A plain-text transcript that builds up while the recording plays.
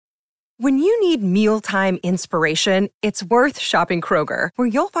When you need mealtime inspiration, it's worth shopping Kroger, where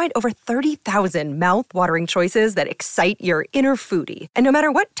you'll find over 30,000 mouth-watering choices that excite your inner foodie. And no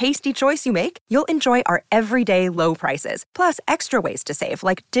matter what tasty choice you make, you'll enjoy our everyday low prices, plus extra ways to save,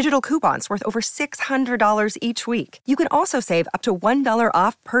 like digital coupons worth over $600 each week. You can also save up to $1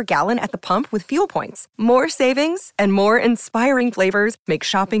 off per gallon at the pump with fuel points. More savings and more inspiring flavors make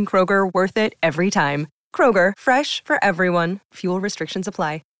shopping Kroger worth it every time. Kroger, fresh for everyone. Fuel restrictions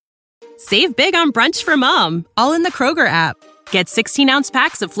apply. Save big on brunch for mom, all in the Kroger app. Get 16-ounce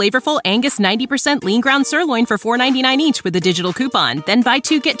packs of flavorful Angus 90% lean ground sirloin for $4.99 each with a digital coupon. Then buy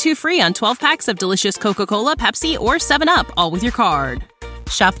 2, get 2 free on 12 packs of delicious Coca-Cola, Pepsi, or 7-Up, all with your card.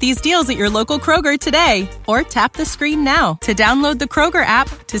 Shop these deals at your local Kroger today, or tap the screen now to download the Kroger app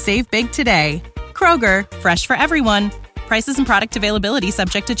to save big today. Kroger, fresh for everyone. Prices and product availability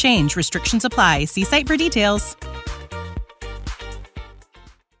subject to change. Restrictions apply. See site for details.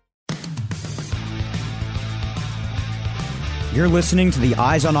 You're listening to the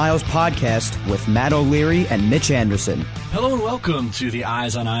Eyes on Isles podcast with Matt O'Leary and Mitch Anderson. Hello and welcome to the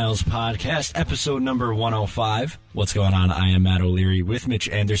Eyes on Isles podcast, episode number 105. What's going on? I am Matt O'Leary with Mitch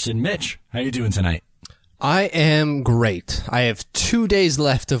Anderson. Mitch, how you doing tonight? I am great. I have 2 days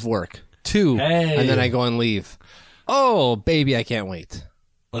left of work. 2. Hey. And then I go on leave. Oh, baby, I can't wait.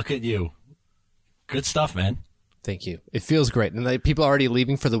 Look at you. Good stuff, man. Thank you. It feels great. And people are already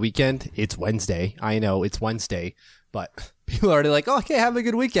leaving for the weekend. It's Wednesday. I know it's Wednesday, but people are already like, oh, okay, have a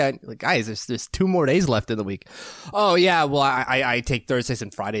good weekend. Like, guys, there's 2 more days left in the week. Oh, yeah, well, I take Thursdays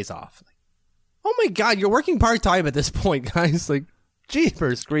and Fridays off. Like, oh, my God, you're working part-time at this point, guys. Like,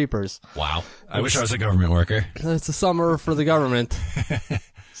 jeepers creepers. Wow. I wish I was a government worker. It's the summer for the government.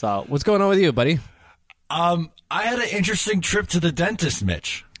 So, what's going on with you, buddy? I had an interesting trip to the dentist,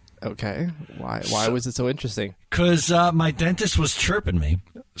 Mitch. Okay. Why was it so interesting? Because my dentist was chirping me.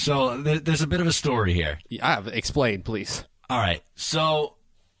 So there's a bit of a story here. Yeah, explain, please. All right. So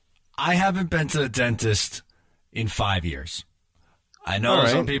I haven't been to the dentist in 5 years. I know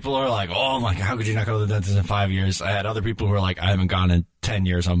some people are like, oh, my God, how could you not go to the dentist in 5 years? I had other people who were like, I haven't gone in 10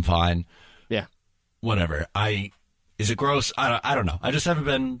 years. I'm fine. Yeah. Whatever. Is it gross? I don't know. I just haven't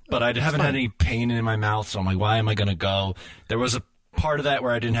been, but I haven't had any pain in my mouth. So I'm like, why am I going to go? There was a part of that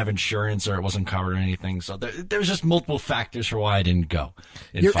where I didn't have insurance or it wasn't covered or anything. So there was just multiple factors for why I didn't go.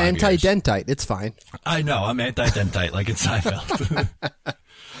 You're anti-dentite. It's fine. I know. I'm anti-dentite, like in Seinfeld.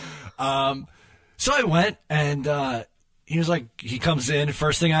 So I went, and he was like, he comes in,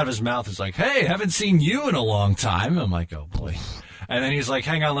 first thing out of his mouth is like, hey, haven't seen you in a long time. I'm like, oh, boy. And then he's like,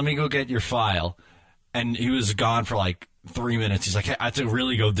 hang on, let me go get your file. And he was gone for like 3 minutes. He's like, hey, I had to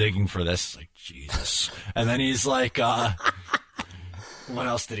really go digging for this. Like, Jesus. And then he's like, what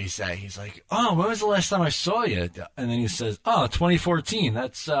else did he say? He's like, oh, when was the last time I saw you? And then he says, oh, 2014.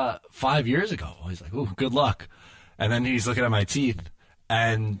 That's 5 years ago. He's like, ooh, good luck. And then he's looking at my teeth,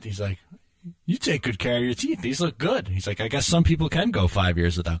 and he's like, you take good care of your teeth. These look good. He's like, I guess some people can go 5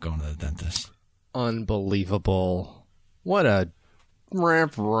 years without going to the dentist. Unbelievable. What a...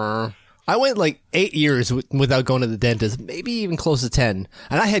 I went like 8 years without going to the dentist, maybe even close to 10.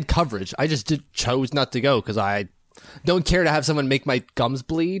 And I had coverage. I just chose not to go because I don't care to have someone make my gums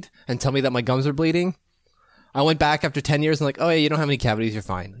bleed and tell me that my gums are bleeding. I went back after 10 years and like, oh yeah, you don't have any cavities, you're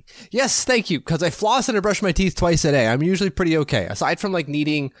fine. Like, yes, thank you, because I floss and I brush my teeth twice a day. I'm usually pretty okay. Aside from like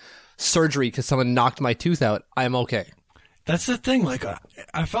needing surgery because someone knocked my tooth out, I'm okay. That's the thing. Like,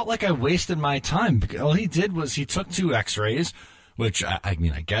 I felt like I wasted my time. All he did was he took 2 x-rays, which I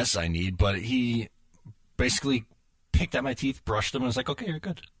mean, I guess I need, but he basically picked at my teeth, brushed them, and was like, okay, you're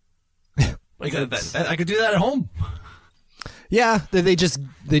good. Like I could do that at home. Yeah, they just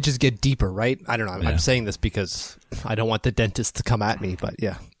get deeper, right? I don't know. I'm saying this because I don't want the dentist to come at me, but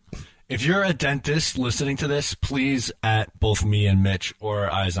yeah. If you're a dentist listening to this, please at both me and Mitch or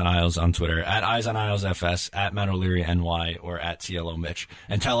Eyes on Isles on Twitter, at Eyes on Isles FS, at Matt O'Leary NY, or at TLO Mitch,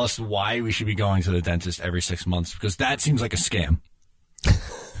 and tell us why we should be going to the dentist every 6 months, because that seems like a scam.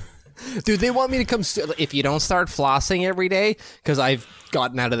 Dude, they want me to come... If you don't start flossing every day, because I've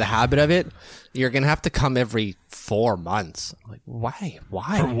gotten out of the habit of it, you're going to have to come every 4 months. I'm like, why?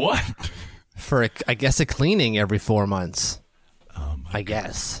 For what? For, I guess, a cleaning every 4 months. Oh, my I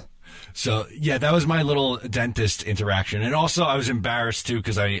guess. So, yeah, that was my little dentist interaction. And also, I was embarrassed, too,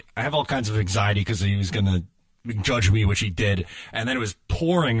 because I have all kinds of anxiety because he was going to judge me, which he did. And then it was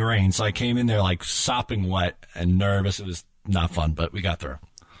pouring rain, so I came in there, like, sopping wet and nervous. It was not fun, but we got through.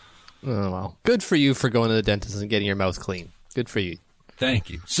 Oh, well. Good for you for going to the dentist and getting your mouth clean. Good for you.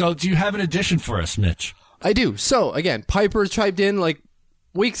 Thank you. So, do you have an addition for us, Mitch? I do. So, again, Piper chimed in, like,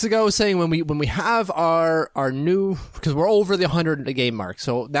 weeks ago saying when we have our new, because we're over the 100 game mark.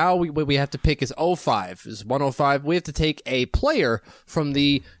 So now what we have to pick is 05, is 105. We have to take a player from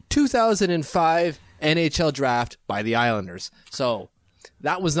the 2005 NHL draft by the Islanders. So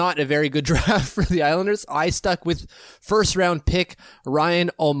that was not a very good draft for the Islanders. I stuck with first round pick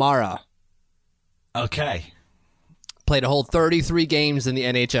Ryan O'Mara. Okay. Played a whole 33 games in the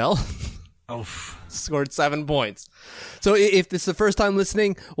NHL. Oh. Scored 7 points. So if this is the first time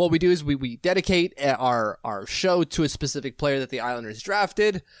listening, what we do is we dedicate our show to a specific player that the Islanders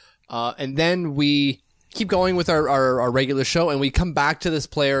drafted, and then we keep going with our regular show, and we come back to this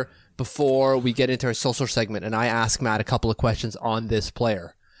player before we get into our social segment, and I ask Matt a couple of questions on this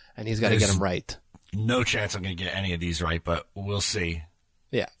player, and he's got to get them right. No chance I'm going to get any of these right, but we'll see.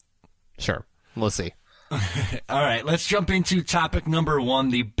 Yeah, sure. We'll see. All right, let's jump into topic number 1,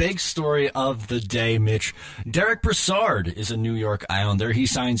 the big story of the day, Mitch. Derek Brassard is a New York Islander. He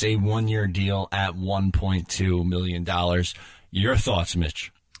signs a 1-year deal at $1.2 million. Your thoughts,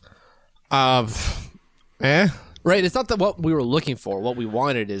 Mitch? Right, it's not that what we were looking for. What we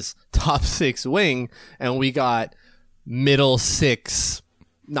wanted is top 6 wing, and we got middle 6,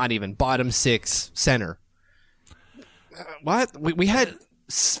 not even bottom 6 center. What? We had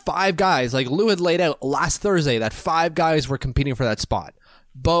 5 guys, like Lou had laid out last Thursday, that 5 guys were competing for that spot.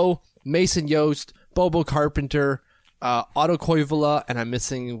 Bo, Mason Yost, Bobo Carpenter, Otto Koivula, and I'm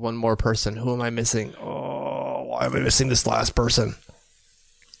missing one more person. Who am I missing? Oh, why am I missing this last person?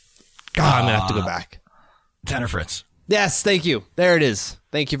 God, I'm going to have to go back. Tanner Fritz. Yes, thank you. There it is.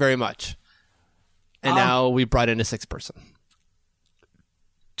 Thank you very much. And now we brought in a 6th person.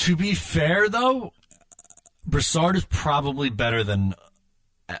 To be fair, though, Brassard is probably better than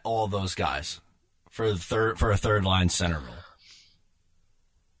all those guys for a third line center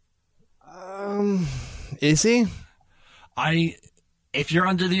role. Is he? If you're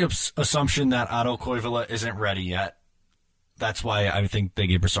under the assumption that Otto Koivula isn't ready yet, that's why I think they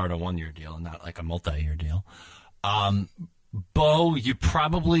gave Brassard a 1-year deal and not like a multi-year deal. Bo, you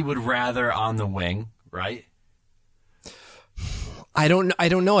probably would rather on the wing, right? I don't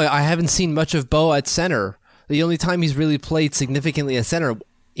know. I haven't seen much of Bo at center. The only time he's really played significantly at center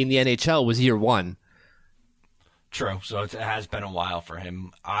in the NHL was year 1. True. So it has been a while for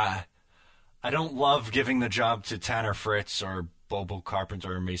him. I don't love giving the job to Tanner Fritz or Bobo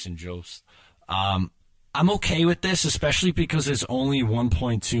Carpenter or Mason Jost. I'm okay with this, especially because it's only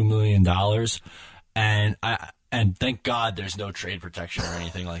 $1.2 million, and thank God there's no trade protection or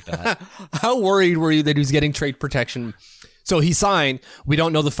anything like that. How worried were you that he was getting trade protection? So he signed. We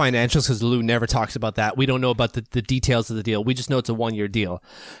don't know the financials because Lou never talks about that. We don't know about the details of the deal. We just know it's a 1-year deal.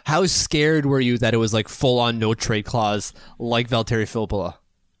 How scared were you that it was like full on no trade clause like Valtteri Filppula?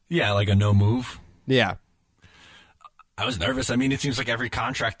 Yeah, like a no move. Yeah. I was nervous. I mean, it seems like every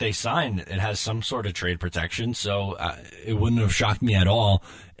contract they sign, it has some sort of trade protection, so it wouldn't have shocked me at all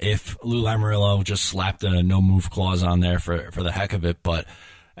if Lou Lamoriello just slapped a no-move clause on there for the heck of it. But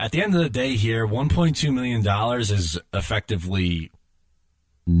at the end of the day here, $1.2 million is effectively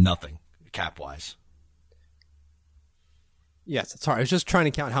nothing cap-wise. Yes, sorry. I was just trying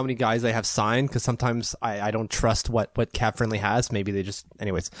to count how many guys they have signed because sometimes I don't trust what Cap Friendly has. Maybe they just...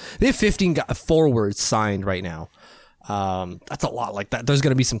 Anyways, they have 15 forwards signed right now. That's a lot like that. There's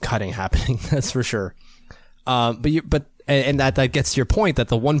going to be some cutting happening, that's for sure. But that gets to your point that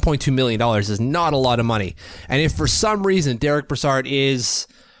the $1.2 million is not a lot of money. And if for some reason Derek Brassard is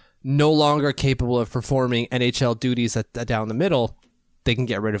no longer capable of performing NHL duties down the middle, they can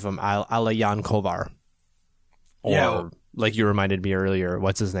get rid of him, a la Jan Kovar. Or, like you reminded me earlier,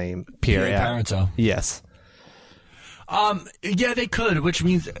 what's his name? Pierre Parenteau. Yes. Yeah, they could, which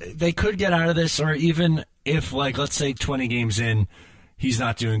means they could get out of this, or even if, like, let's say 20 games in, he's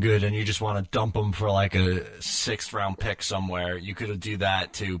not doing good and you just want to dump him for like a 6th-round pick somewhere, you could do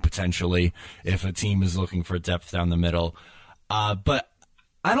that too, potentially, if a team is looking for depth down the middle. But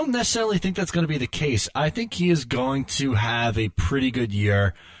I don't necessarily think that's going to be the case. I think he is going to have a pretty good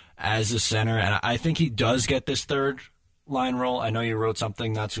year as a center, and I think he does get this third line role. I know you wrote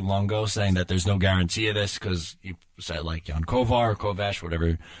something not too long ago saying that there's no guarantee of this because you said like Jan Kovar or Kovash, whatever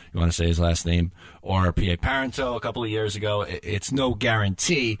you want to say his last name, or P.A. Parenteau a couple of years ago. It's no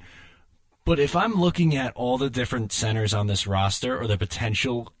guarantee. But if I'm looking at all the different centers on this roster or the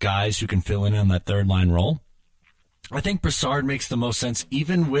potential guys who can fill in on that third line role, I think Brassard makes the most sense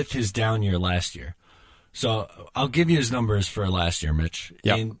even with his down year last year. So I'll give you his numbers for last year, Mitch.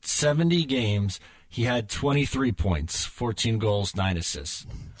 Yep. In 70 games, he had 23 points, 14 goals, 9 assists.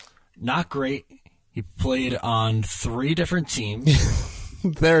 Not great. He played on 3 different teams.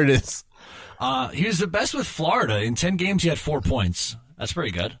 There it is. He was the best with Florida. In 10 games, he had 4 points. That's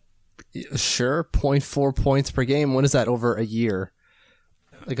pretty good. Sure, 0.4 points per game. What is that over a year?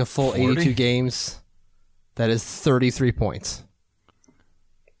 Like a full 40? 82 games. That is 33 points.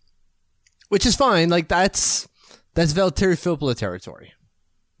 Which is fine. Like that's Valtteri Filppula territory.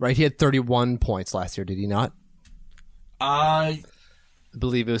 Right? He had 31 points last year, did he not? I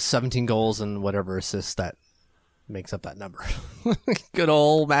believe it was 17 goals and whatever assists that makes up that number. Good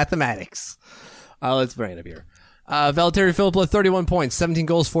old mathematics. Let's bring it up here. Valtteri Filppula, 31 points, 17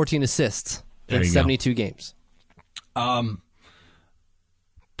 goals, 14 assists in 72 games. But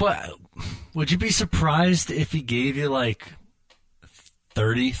would you be surprised if he gave you like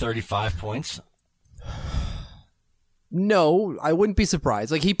 30, 35 points? No, I wouldn't be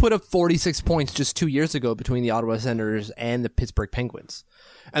surprised. Like, he put up 46 points just 2 years ago between the Ottawa Senators and the Pittsburgh Penguins.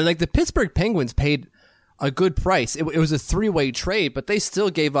 And, like, the Pittsburgh Penguins paid a good price. It was a three-way trade, but they still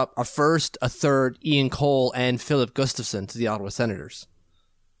gave up a first, a third, Ian Cole, and Philip Gustafson to the Ottawa Senators.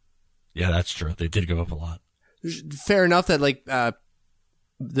 Yeah, that's true. They did give up a lot. Fair enough that, like,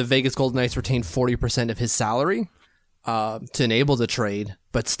 the Vegas Golden Knights retained 40% of his salary to enable the trade,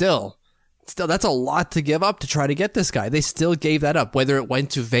 but still, that's a lot to give up to try to get this guy. They still gave that up, whether it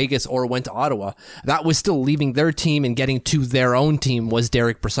went to Vegas or went to Ottawa. That was still leaving their team and getting to their own team was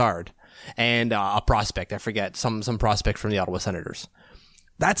Derek Brassard and a prospect. I forget some prospect from the Ottawa Senators.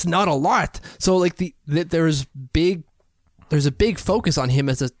 That's not a lot. So like there's a big focus on him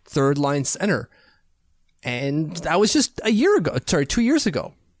as a third line center, and that was just 2 years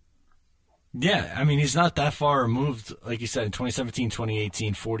ago. Yeah, I mean, he's not that far removed. Like you said, in 2017,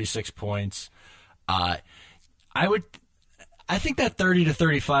 2018, 46 points. I think that 30 to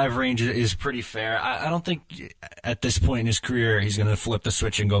 35 range is pretty fair. I don't think at this point in his career he's going to flip the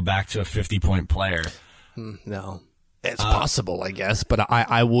switch and go back to a 50-point player. No. It's possible, I guess, but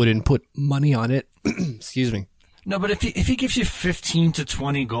I wouldn't put money on it. Excuse me. No, but if he gives you 15 to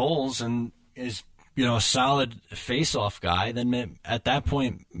 20 goals and is, a solid face-off guy, then at that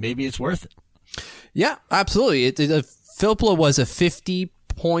point, maybe it's worth it. Yeah, absolutely. Filppula was a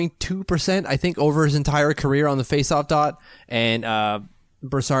 50.2%, I think, over his entire career on the face-off dot, and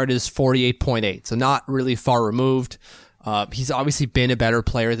Brassard is 48.8, so not really far removed. He's obviously been a better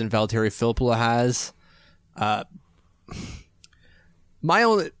player than Valtteri Filppula has.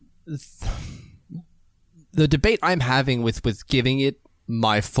 The debate I'm having with giving it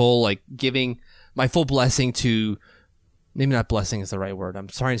my full blessing to, maybe not blessing is the right word. I'm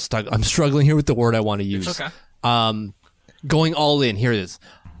struggling here with the word I want to use. It's okay. Going all in. Here it is.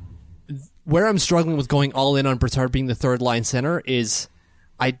 Where I'm struggling with going all in on Brassard being the third line center is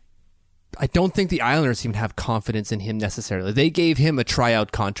I don't think the Islanders even have confidence in him necessarily. They gave him a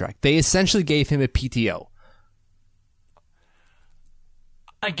tryout contract. They essentially gave him a PTO.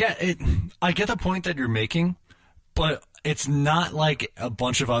 I get it. I get the point that you're making, but it's not like a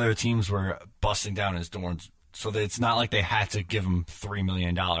bunch of other teams were busting down his doors, so that it's not like they had to give him $3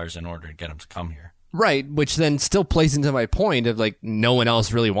 million in order to get him to come here. Right, which then still plays into my point of like no one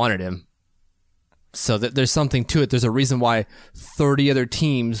else really wanted him. So there's something to it. There's a reason why 30 other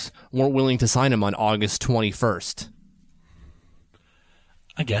teams weren't willing to sign him on August 21st.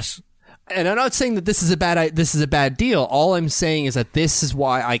 I guess. And I'm not saying that this is a bad deal. All I'm saying is that this is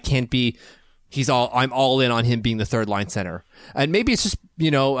why I can't be. I'm all in on him being the third line center. And maybe it's just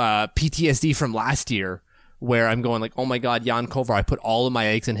PTSD from last year where I'm going like, oh my God, Jan Kovar, I put all of my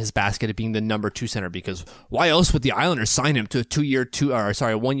eggs in his basket of being the number 2 center, because why else would the Islanders sign him to a 1 year,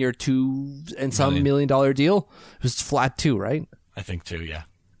 $2 and some $1 million deal? It was flat 2, right? I think 2, yeah.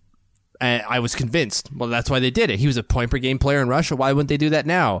 And I was convinced. Well, that's why they did it. He was a point per game player in Russia. Why wouldn't they do that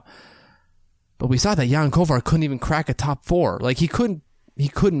now? But we saw that Jan Kovar couldn't even crack a top 4. Like he couldn't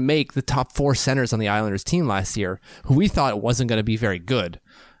make the top 4 centers on the Islanders team last year, who we thought wasn't going to be very good.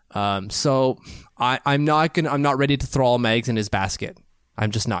 So I'm not ready to throw all my eggs in his basket.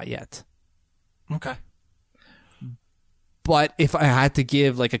 I'm just not yet. Okay. But if I had to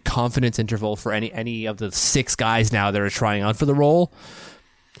give like a confidence interval for any of the 6 guys now that are trying out for the role,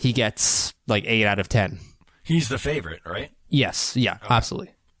 he gets like 8 out of 10. He's the favorite, right? Yes. Yeah, okay.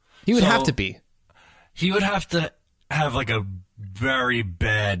 Absolutely. He would have to be. He would have to have like a very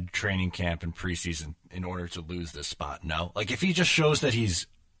bad training camp and preseason in order to lose this spot. No? Like if he just shows that he's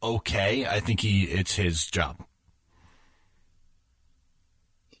okay, I think it's his job.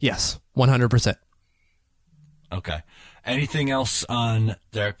 Yes, 100%. Okay. Anything else on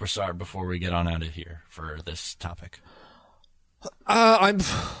Derek Brassard before we get on out of here for this topic? I'm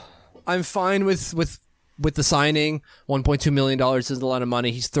fine with the signing. $1.2 million is a lot of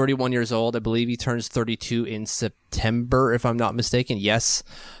money. He's 31 years old. I believe he turns 32 in September, if I'm not mistaken. Yes.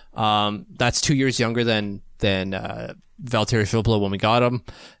 That's 2 years younger than than Valtteri Filppula when we got him.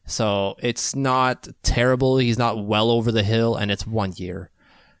 So it's not terrible. He's not well over the hill, and it's 1 year.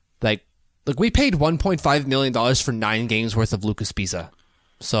 Like, look, we paid $1.5 million for 9 games worth of Lucas Pisa.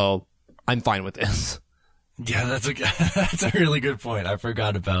 So I'm fine with this. Yeah, that's a really good point. I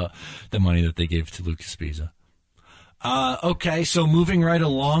forgot about the money that they gave to Lucas Pisa. Okay, so moving right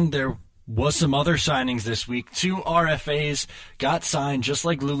along, there was some other signings this week. 2 RFAs got signed, just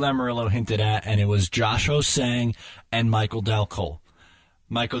like Lou Lamoriello hinted at, and it was Josh Ho-Sang and Michael Dal Colle.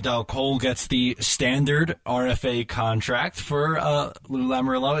 Michael Dal Colle gets the standard RFA contract for Lou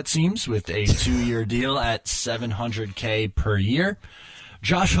Lamoriello, it seems, with a 2-year deal at $700K per year.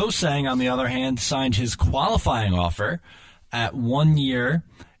 Josh Ho-Sang, on the other hand, signed his qualifying offer at 1 year,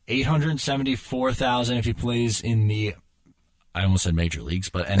 $874,000 if he plays in the, I almost said major leagues,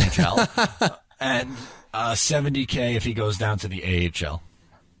 but NHL, and $70K if he goes down to the AHL.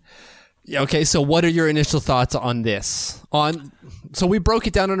 Yeah, okay, so what are your initial thoughts on this? So we broke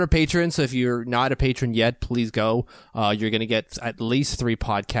it down on our Patreon, so if you're not a patron yet, please go. You're going to get at least 3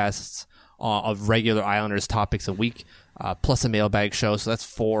 podcasts of regular Islanders topics a week, plus a mailbag show, so that's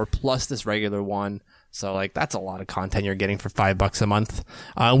 4, plus this regular one. So, like, that's a lot of content you're getting for $5 a month.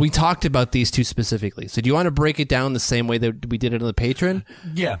 We talked about these 2 specifically. So do you want to break it down the same way that we did it on the Patreon?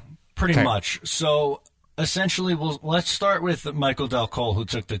 Yeah, pretty much. So essentially, let's start with Michael Dal Colle, who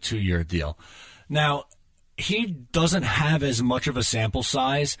took the 2-year deal. Now, he doesn't have as much of a sample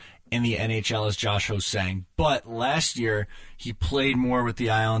size in the NHL as Josh Ho-Sang, but last year he played more with the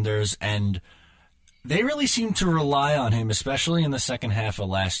Islanders, and they really seemed to rely on him, especially in the second half of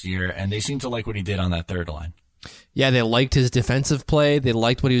last year, and they seemed to like what he did on that third line. Yeah, they liked his defensive play. They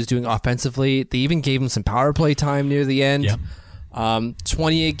liked what he was doing offensively. They even gave him some power play time near the end. Yeah.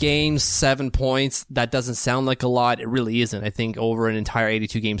 28 games, 7 points. That doesn't sound like a lot. It really isn't. I think over an entire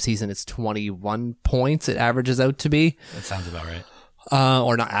 82-game season, it's 21 points it averages out to be. That sounds about right.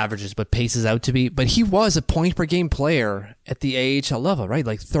 Or not averages, but paces out to be. But he was a point-per-game player at the AHL level, right?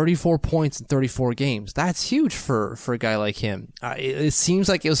 Like 34 points in 34 games. That's huge for a guy like him. It seems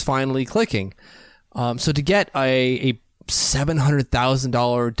like it was finally clicking. So to get a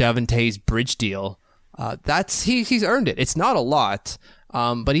 $700,000 Devon Toews bridge deal, he's earned it. It's not a lot,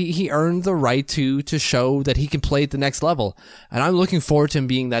 but he earned the right to show that he can play at the next level. And I'm looking forward to him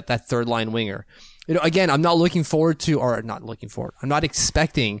being that third-line winger. You know, again, I'm not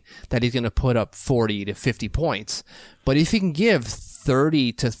expecting that he's going to put up 40 to 50 points. But if he can give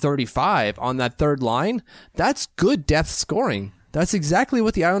 30 to 35 on that third line, that's good depth scoring. That's exactly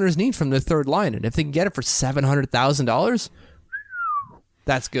what the Islanders need from the third line. And if they can get it for $700,000,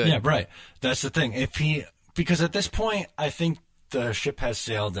 that's good. Yeah, right. That's the thing. Because at this point, I think the ship has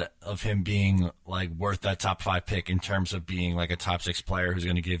sailed of him being like worth that top 5 pick in terms of being like a top 6 player who's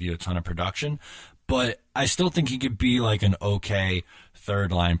going to give you a ton of production. But I still think he could be like an okay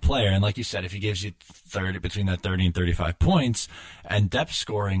third line player. And like you said, if he gives you between that 30 and 35 points and depth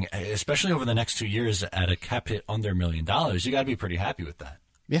scoring, especially over the next 2 years at a cap hit under $1 million, you got to be pretty happy with that.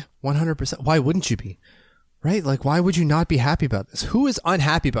 Yeah, 100%. Why wouldn't you be? Right? Like, why would you not be happy about this? Who is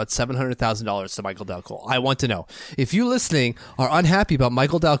unhappy about $700,000 to Michael Dal Colle? I want to know. If you listening are unhappy about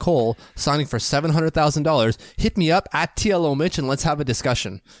Michael Dal Colle signing for $700,000, hit me up at TLO Mitch and let's have a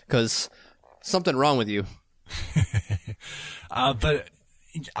discussion, because something wrong with you. But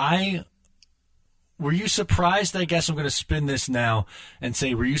were you surprised? I guess I'm going to spin this now and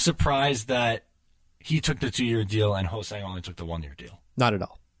say, were you surprised that he took the 2-year deal and Ho-Sang only took the 1-year deal? Not at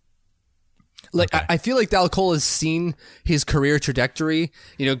all. Like, okay. I feel like Dal Colle has seen his career trajectory,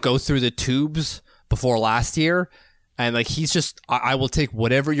 go through the tubes before last year. And like, he's just, I will take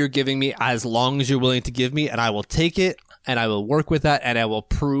whatever you're giving me as long as you're willing to give me, and I will take it and I will work with that and I will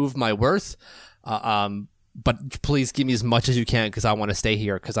prove my worth. But please give me as much as you can, because I want to stay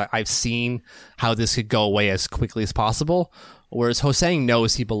here, because I've seen how this could go away as quickly as possible. Whereas Ho-Sang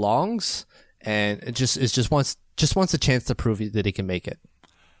knows he belongs and it just wants a chance to prove that he can make it.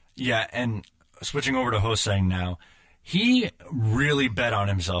 Yeah, and switching over to Ho-Sang now, he really bet on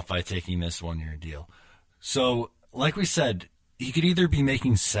himself by taking this 1-year deal. So, like we said, he could either be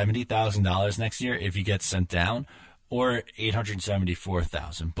making $70,000 next year if he gets sent down, or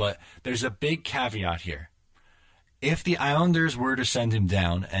 $874,000. But there's a big caveat here. If the Islanders were to send him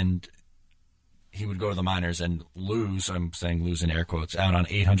down and he would go to the minors and lose, I'm saying lose in air quotes, out on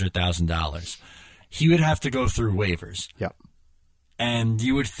 $800,000, he would have to go through waivers. Yep. And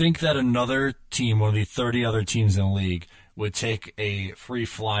you would think that another team, one of the 30 other teams in the league, would take a free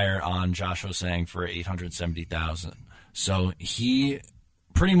flyer on Josh Ho-Sang for $870,000. So he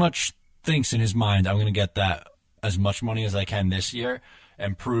pretty much thinks in his mind, I'm going to get that as much money as I can this year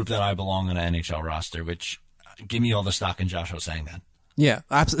and prove that I belong on an NHL roster, which give me all the stock in Josh Hosang then. Yeah,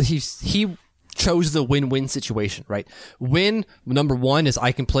 absolutely. He chose the win-win situation, right? Win number one is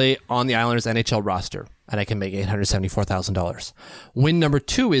I can play on the Islanders NHL roster and I can make $874,000. Win number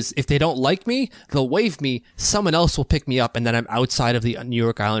two is if they don't like me, they'll waive me. Someone else will pick me up, and then I'm outside of the New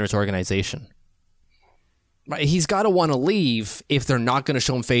York Islanders organization. Right? He's got to want to leave if they're not going to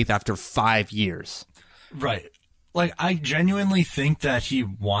show him faith after 5 years. Right. Like, I genuinely think that he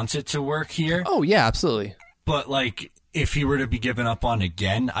wants it to work here. Oh yeah, absolutely. But like, if he were to be given up on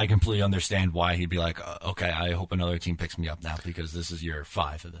again, I completely understand why he'd be like, okay, I hope another team picks me up now because this is year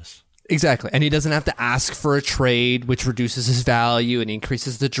 5 of this. Exactly. And he doesn't have to ask for a trade, which reduces his value and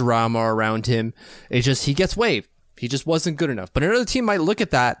increases the drama around him. It's just, he gets waived. He just wasn't good enough. But another team might look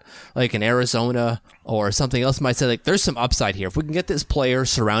at that, like in Arizona or something else, might say, like, there's some upside here. If we can get this player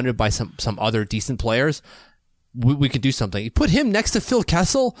surrounded by some other decent players, we could do something. You put him next to Phil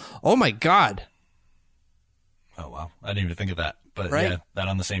Kessel. Oh my God. Oh, wow. I didn't even think of that. But right? Yeah, that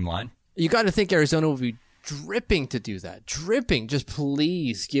on the same line. You got to think Arizona would be dripping to do that. Dripping. Just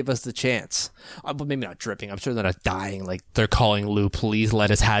please give us the chance. But maybe not dripping. I'm sure they're not dying. Like, they're calling Lou, please let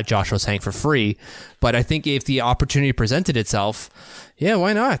us have Josh Hosang for free. But I think if the opportunity presented itself, yeah,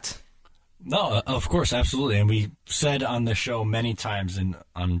 why not? No, of course, absolutely. And we said on the show many times and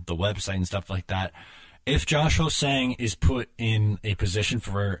on the website and stuff like that, if Josh Hosang is put in a position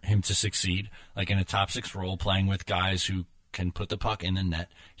for him to succeed, like in a top 6 role, playing with guys who can put the puck in the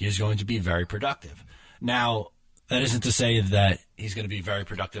net, he is going to be very productive. Now, that isn't to say that he's going to be very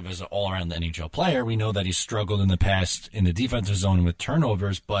productive as an all-around NHL player. We know that he's struggled in the past in the defensive zone with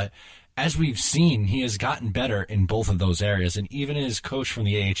turnovers, but as we've seen, he has gotten better in both of those areas. And even his coach from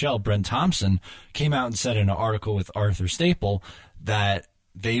the AHL, Brent Thompson, came out and said in an article with Arthur Staple that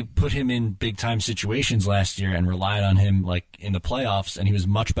they put him in big-time situations last year and relied on him like in the playoffs, and he was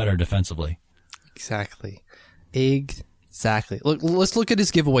much better defensively. Exactly. Exactly. Look, let's look at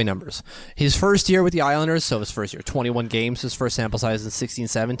his giveaway numbers. His first year with the Islanders, so his first year, 21 games. His first sample size is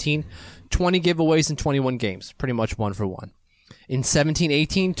 16-17. 20 giveaways in 21 games. Pretty much 1 for 1. In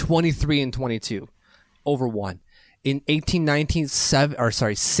 17-18, 23 and 22. Over 1. In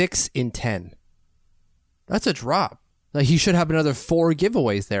 18-19, 6 in 10. That's a drop. Like, he should have another 4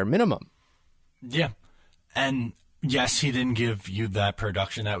 giveaways there, minimum. Yeah. And yes, he didn't give you that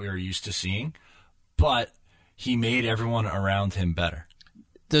production that we were used to seeing, but he made everyone around him better.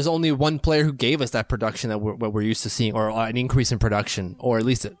 There's only one player who gave us that production that we're used to seeing, or an increase in production, or at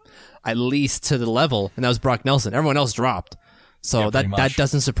least to the level, and that was Brock Nelson. Everyone else dropped. So yeah, that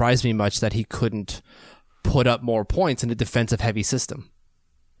doesn't surprise me much that he couldn't put up more points in a defensive-heavy system.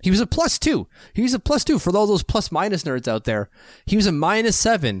 He was a +2. He was a +2 for all those plus-minus nerds out there. He was a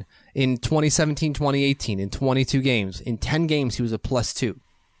 -7 in 2017-2018 in 22 games. In 10 games, he was a +2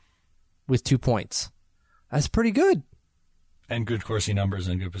 with 2 points. That's pretty good. And good Corsi numbers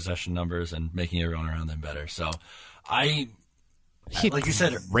and good possession numbers and making everyone around them better. So like you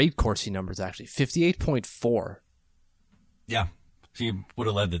said, great Corsi numbers, actually. 58.4. Yeah. So he would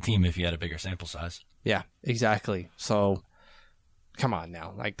have led the team if he had a bigger sample size. Yeah, exactly. So come on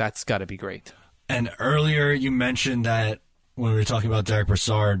now. Like, that's got to be great. And earlier you mentioned that when we were talking about Derek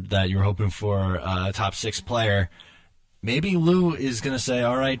Brassard that you were hoping for a top 6 player. Maybe Lou is going to say,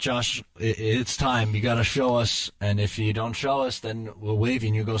 all right, Josh, it's time. You got to show us. And if you don't show us, then we'll waive you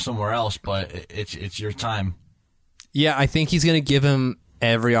and you go somewhere else. But it's your time. Yeah, I think he's going to give him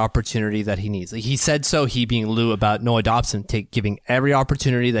every opportunity that he needs. Like, he said so, he being Lou, about Noah Dobson, giving every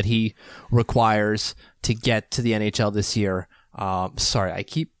opportunity that he requires to get to the NHL this year. Sorry, I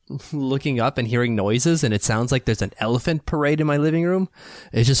keep looking up and hearing noises, and it sounds like there's an elephant parade in my living room.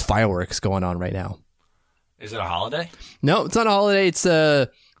 It's just fireworks going on right now. Is it a holiday? No, it's not a holiday. It's the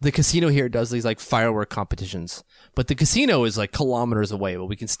casino here does these like firework competitions, but the casino is like kilometers away, but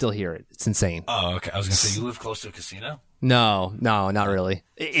we can still hear it. It's insane. Oh, okay. I was gonna say, you live close to a casino? No, not really.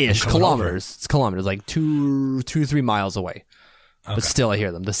 Ish kilometers. It's kilometers, like 2-3 miles away. Okay. But still, I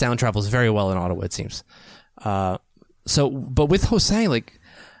hear them. The sound travels very well in Ottawa, it seems. But with Hosang, like,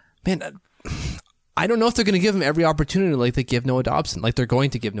 man, I don't know if they're going to give him every opportunity like they give Noah Dobson, like they're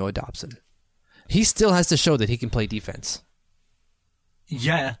going to give Noah Dobson. He still has to show that he can play defense.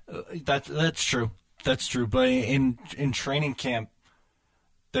 Yeah, that's true. That's true. But in training camp,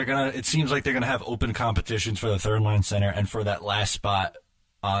 it seems like they're gonna have open competitions for the third line center and for that last spot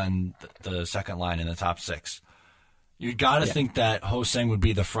on the second line in the top 6. You got to think that Hosang would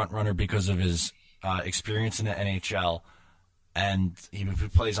be the front runner because of his experience in the NHL, and he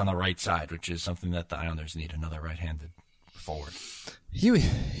plays on the right side, which is something that the Islanders need, another right-handed forward. You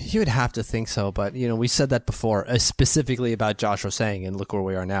would have to think so, but we said that before, specifically about Josh Hosang, and look where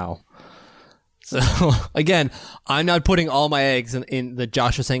we are now. So again, I'm not putting all my eggs in the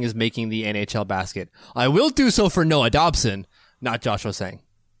Josh Osang is making the NHL basket. I will do so for Noah Dobson, not Josh Osang.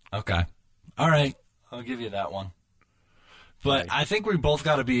 Okay. All right. I'll give you that one. But I think we both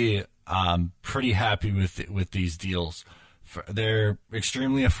got to be pretty happy with these deals. They're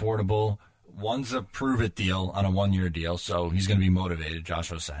extremely affordable. One's a prove-it deal on a one-year deal, so he's going to be motivated, Josh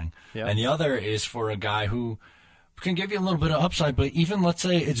Osang. Yep. And the other is for a guy who can give you a little bit of upside, but even let's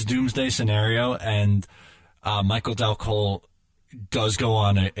say it's doomsday scenario and Michael Dal Colle does go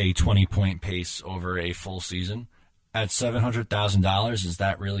on a 20-point pace over a full season at $700,000, is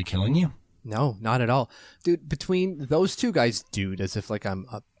that really killing you? No, not at all. Dude, between those two guys, as if like I'm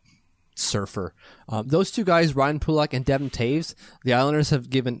a surfer. Those two guys, Ryan Pulock and Devin Taves, the Islanders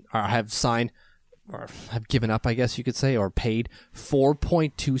have given up, I guess you could say, or paid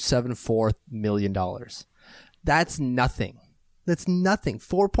 $4.274 million. That's nothing. That's nothing.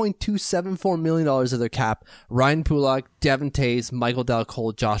 $4.274 million of their cap. Ryan Pulock, Devin Taves, Michael Dal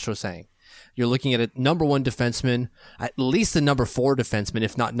Colle, Josh Osang. You're looking at a number one defenseman, at least a number 4 defenseman,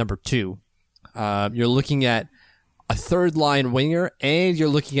 if not number 2. You're looking at a third line winger, and you're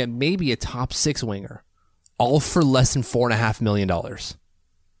looking at maybe a top 6 winger, all for less than $4.5 million.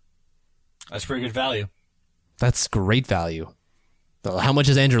 That's pretty good value. That's great value. So how much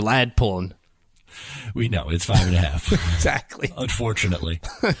is Andrew Ladd pulling? We know it's 5.5. Exactly. Unfortunately.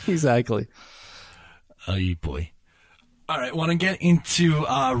 Exactly. Oh, boy. All right, want to get into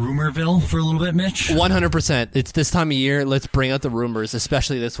Rumorville for a little bit, Mitch? 100%. It's this time of year. Let's bring out the rumors,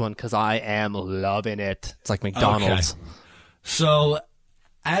 especially this one, because I am loving it. It's like McDonald's. Okay. So,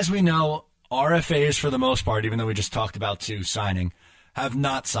 as we know, RFAs for the most part, even though we just talked about 2 signing, have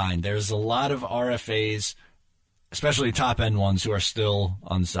not signed. There's a lot of RFAs, especially top-end ones, who are still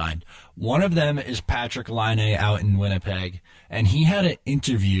unsigned. One of them is Patrick Laine out in Winnipeg, and he had an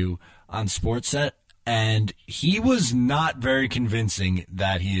interview on Sportsnet, and he was not very convincing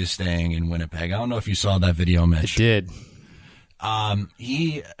that he is staying in Winnipeg. I don't know if you saw that video, Mitch. I did.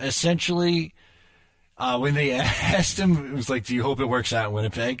 He essentially, when they asked him, it was like, do you hope it works out in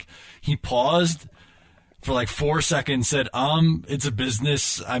Winnipeg? He paused for like 4 seconds, said, it's a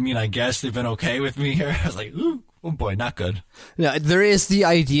business. I mean, I guess they've been okay with me here. I was like, ooh, oh boy, not good. Yeah, there is the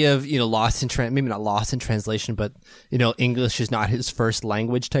idea of, lost in maybe not lost in translation, but, English is not his first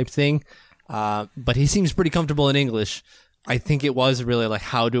language type thing. But he seems pretty comfortable in English. I think it was really like,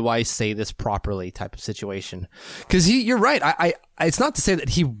 how do I say this properly type of situation. Because you're right. It's not to say that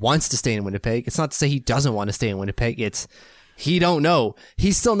he wants to stay in Winnipeg. It's not to say he doesn't want to stay in Winnipeg. It's he don't know.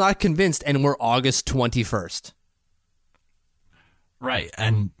 He's still not convinced, and we're August 21st. Right,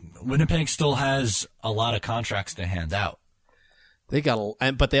 and Winnipeg still has a lot of contracts to hand out.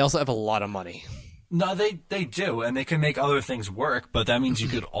 But they also have a lot of money. No, they do, and they can make other things work, but that means you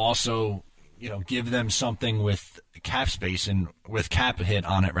could also, give them something with cap space and with cap hit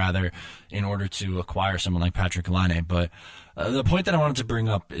on it, rather, in order to acquire someone like Patrick Laine. But the point that I wanted to bring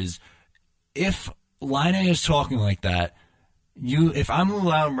up is, if Laine is talking like that, if I'm Lou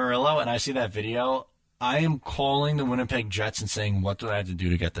Lamoriello and I see that video, I am calling the Winnipeg Jets and saying, what do I have to do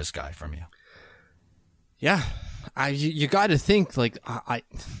to get this guy from you? Yeah. You got to think, look,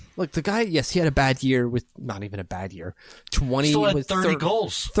 the guy, yes, he had a bad year with, not even a bad year. 30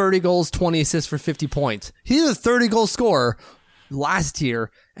 goals. 30 goals, 20 assists for 50 points. He's a 30-goal scorer last year,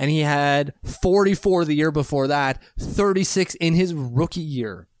 and he had 44 the year before that, 36 in his rookie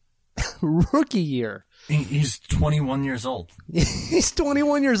year. He's 21 years old. He's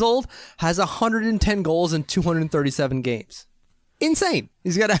 21 years old, has 110 goals in 237 games. Insane.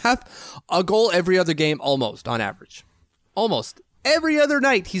 He's got to have a goal every other game, almost, on average. Almost. Every other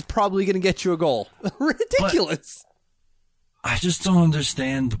night, he's probably going to get you a goal. Ridiculous. But I just don't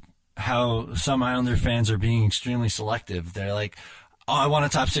understand how some Islander fans are being extremely selective. They're like, oh, I want a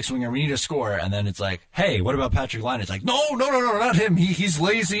top 6 winger. We need a scorer. And then it's like, hey, what about Patrick Laine? It's like, no, not him. He's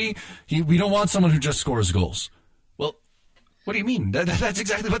lazy. We don't want someone who just scores goals. Well, what do you mean? That's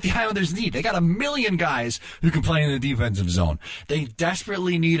exactly what the Islanders need. They got 1 million guys who can play in the defensive zone. They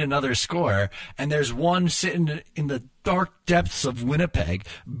desperately need another scorer, and there's one sitting in the dark depths of Winnipeg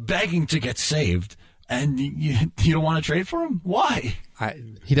begging to get saved, and you don't want to trade for him? Why?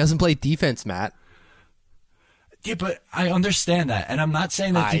 He doesn't play defense, Matt. Yeah, but I understand that, and I'm not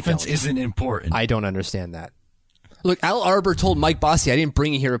saying that defense isn't important. I don't understand that. Look, Al Arbour told Mike Bossy, I didn't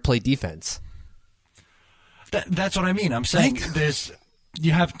bring you here to play defense. That's what I mean. I'm saying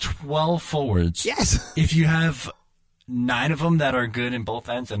you have 12 forwards. Yes. If you have 9 of them that are good in both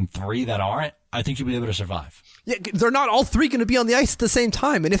ends and 3 that aren't, I think you'll be able to survive. Yeah, they're not all three going to be on the ice at the same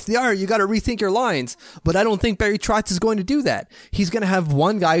time. And if they are, you got to rethink your lines. But I don't think Barry Trotz is going to do that. He's going to have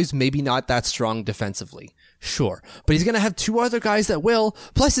one guy who's maybe not that strong defensively. Sure. But he's going to have two other guys that will.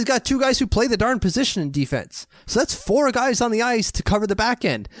 Plus, he's got two guys who play the darn position in defense. So that's four guys on the ice to cover the back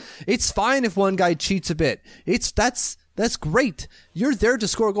end. It's fine if one guy cheats a bit. That's great. You're there to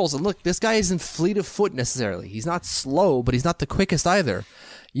score goals. And look, this guy isn't fleet of foot necessarily. He's not slow, but he's not the quickest either.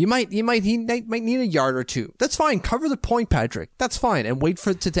 He might need a yard or two. That's fine. Cover the point, Patrick. That's fine. And wait for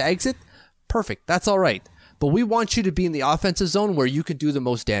it to exit. Perfect. That's all right. But we want you to be in the offensive zone where you can do the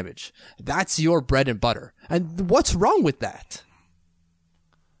most damage. That's your bread and butter. And what's wrong with that?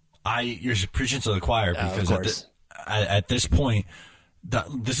 You're preaching to the choir because at this point,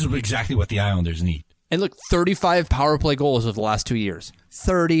 this is exactly what the Islanders need. And look, 35 power play goals over the last 2 years.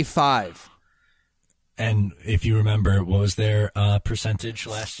 35. And if you remember, what was their percentage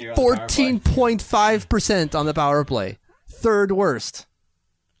last year? 14.5% on the power play. Third worst.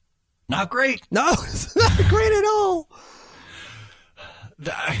 Not great. No, it's not great at all.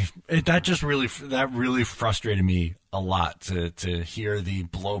 That really frustrated me a lot to hear the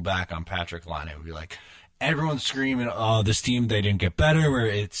blowback on Patrick Laine. It would be like, everyone's screaming, oh, this team, they didn't get better, where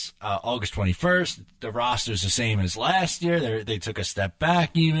it's August 21st. The roster's the same as last year. They took a step back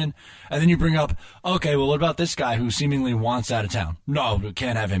even. And then you bring up, okay, well, what about this guy who seemingly wants out of town? No, we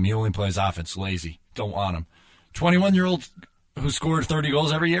can't have him. He only plays offense. Lazy. Don't want him. 21-year-old who scored 30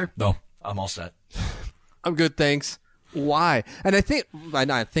 goals every year? No, I'm all set. I'm good, thanks. Why? And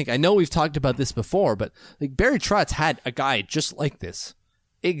I know we've talked about this before, but like Barry Trotz had a guy just like this.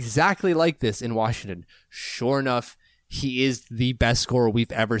 Exactly like this in Washington. Sure enough, he is the best scorer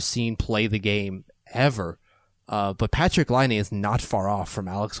we've ever seen play the game ever. But Patrick Laine is not far off from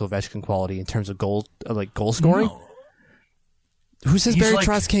Alex Ovechkin quality in terms of goal scoring. No. Who says Barry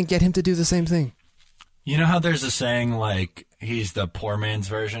Trotz can't get him to do the same thing? You know how there's a saying like he's the poor man's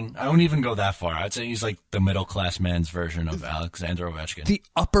version? I won't even go that far. I'd say he's like the middle class man's version of Alexander Ovechkin. The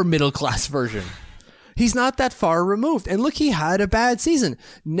upper middle class version. He's not that far removed. And look, he had a bad season.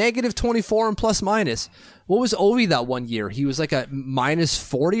 -24 and plus minus. What was Ovi that one year? He was like a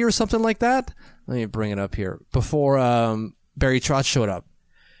 -40 or something like that. Let me bring it up here. Before Barry Trotz showed up.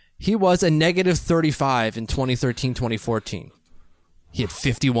 He was a -35 in 2013-2014. He had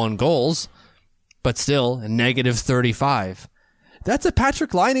 51 goals, but still a -35. That's a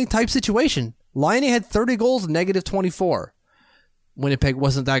Patrick Laine type situation. Laine had 30 goals and -24. Winnipeg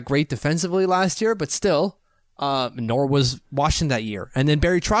wasn't that great defensively last year, but still, nor was Washington that year. And then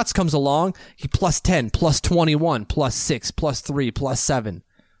Barry Trotz comes along, he +10, +21, +6, +3, +7.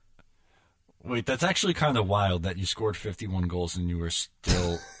 Wait, that's actually kind of wild that you scored 51 goals and you were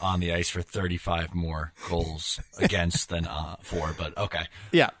still on the ice for 35 more goals against than for, but okay.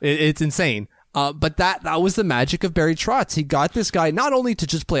 Yeah, it's insane. But that was the magic of Barry Trotz. He got this guy not only to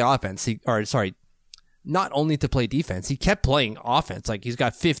just play offense, not only to play defense, he kept playing offense. Like he's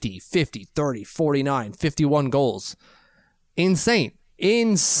got 50, 30, 49, 51 goals. Insane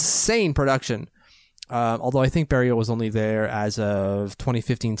production. Although I think Barry was only there as of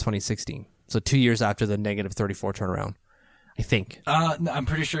 2015, 2016. So 2 years after the -34 turnaround, I think. I'm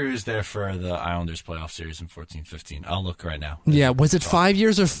pretty sure he was there for the Islanders playoff series in 14-15. I'll look right now. Yeah, was it 5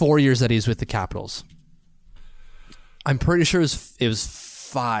 years or 4 years that he was with the Capitals? I'm pretty sure it was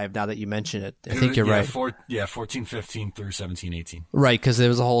 5 now that you mention it. I think you're right. 14-15 through 17-18. Right, because there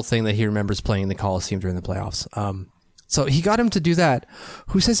was a whole thing that he remembers playing in the Coliseum during the playoffs. So he got him to do that.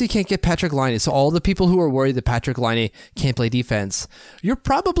 Who says he can't get Patrick Laine? So all the people who are worried that Patrick Laine can't play defense, you're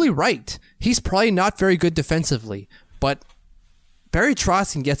probably right. He's probably not very good defensively, but Barry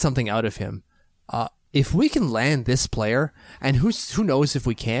Trotz can get something out of him. If we can land this player, and who knows if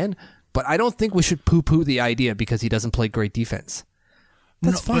we can, but I don't think we should poo-poo the idea because he doesn't play great defense.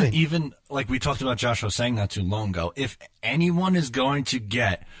 That's fine. But even like we talked about Josh Osang not too long ago, if anyone is going to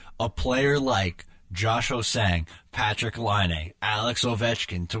get a player like Josh Osang, Patrick Laine, Alex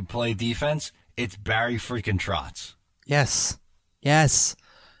Ovechkin to play defense, it's Barry freaking Trotz. Yes.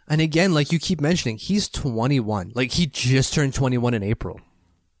 And again, like you keep mentioning, he's 21. Like he just turned 21 in April.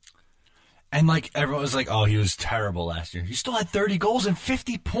 And like everyone was like, oh, he was terrible last year. He still had 30 goals and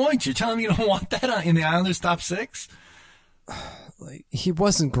 50 points. You're telling me you don't want that in the Islanders top 6? Like, he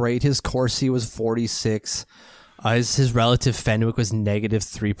wasn't great. His Corsi was 46. His relative Fenwick was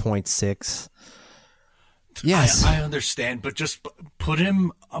 -3.6. Yes. I understand, but just put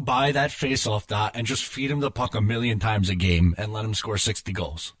him by that face-off dot and just feed him the puck a million times a game and let him score 60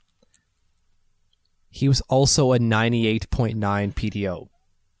 goals. He was also a 98.9 PDO.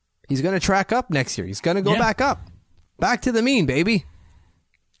 He's going to track up next year. He's going to go back up. Back to the mean, baby.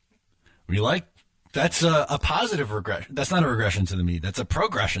 We like That's a positive regression. That's not a regression to the mean. That's a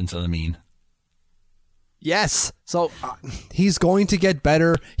progression to the mean. Yes. So he's going to get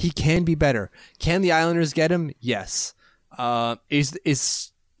better. He can be better. Can the Islanders get him? Yes.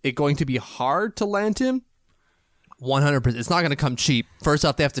 Is it going to be hard to land him? 100%. It's not going to come cheap. First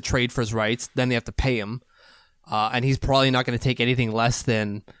off, they have to trade for his rights. Then they have to pay him. And he's probably not going to take anything less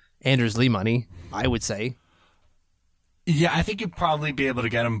than Anders Lee money, I would say. Yeah, I think you'd probably be able to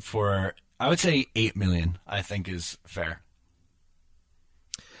get him for, I would say $8 million, I think is fair.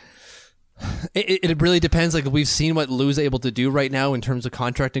 It really depends. Like, we've seen what Lou's able to do right now in terms of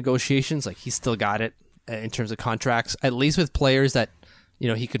contract negotiations. Like, he's still got it in terms of contracts, at least with players that,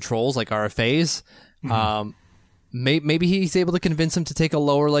 he controls, like RFAs. Mm-hmm. Maybe he's able to convince him to take a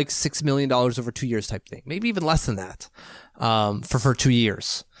lower, like $6 million over 2 years type thing. Maybe even less than that for 2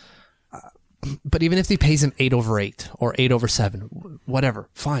 years. But even if he pays him 8 over 8 or 8 over 7, whatever,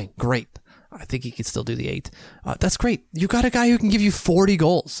 fine, great. I think he could still do the 8. That's great. You got a guy who can give you 40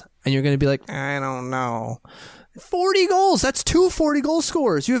 goals, and you're going to be like, I don't know. 40 goals. That's 2 40-goal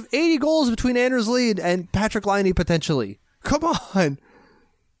scorers. You have 80 goals between Anders Lee and Patrick Laine potentially. Come on.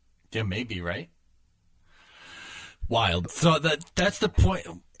 Yeah, maybe, right? Wild. So that's the point.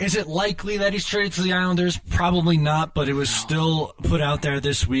 Is it likely that he's traded to the Islanders? Probably not, but it was still put out there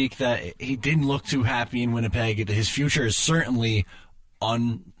this week that he didn't look too happy in Winnipeg. His future is certainly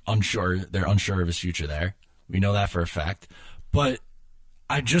unsure. They're unsure of his future there. We know that for a fact. But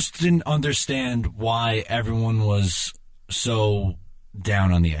I just didn't understand why everyone was so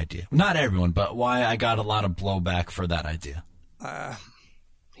down on the idea. Not everyone, but why I got a lot of blowback for that idea.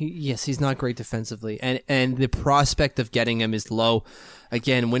 He's not great defensively, and the prospect of getting him is low.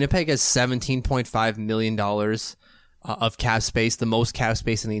 Again, Winnipeg has $17.5 million of cap space, the most cap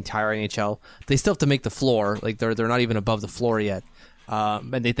space in the entire NHL. They still have to make the floor. Like, they're not even above the floor yet.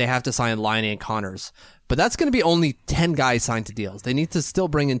 And they have to sign Laine and Connors. But that's going to be only 10 guys signed to deals. They need to still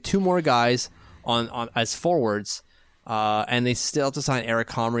bring in 2 more guys on as forwards, and they still have to sign Eric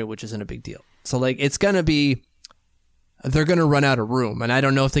Comrie, which isn't a big deal. So, like, it's going to be... They're going to run out of room, and I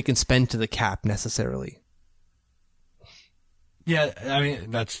don't know if they can spend to the cap necessarily. Yeah, I mean,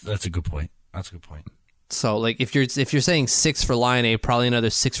 that's a good point. That's a good point. So, like, if you're saying 6 for Laine, probably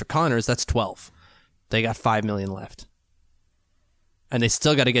another 6 for Connors, that's 12. They got $5 million left, and they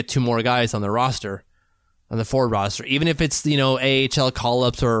still got to get 2 more guys on the roster, on the forward roster. Even if it's AHL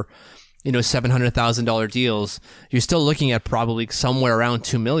call-ups or $700,000 deals, you're still looking at probably somewhere around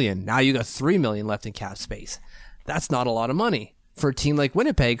 $2 million. Now you got $3 million left in cap space. That's not a lot of money for a team like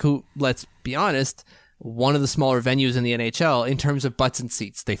Winnipeg, who, let's be honest, one of the smaller venues in the NHL in terms of butts and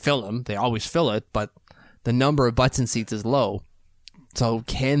seats. They fill them. They always fill it, but the number of butts and seats is low. So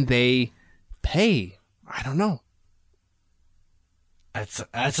can they pay? I don't know.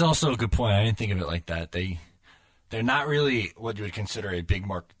 That's also a good point. I didn't think of it like that. They're not really what you would consider a big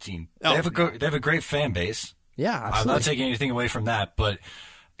market team. They have a great fan base. Yeah, absolutely. I'm not taking anything away from that, but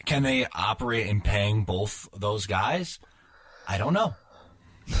can they operate in paying both those guys? I don't know.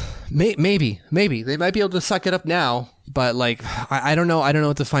 Maybe they might be able to suck it up now, but like I don't know. I don't know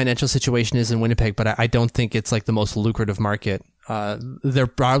what the financial situation is in Winnipeg, but I don't think it's like the most lucrative market. They're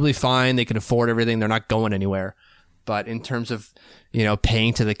probably fine. They can afford everything. They're not going anywhere. But in terms of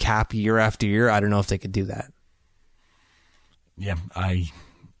paying to the cap year after year, I don't know if they could do that. Yeah,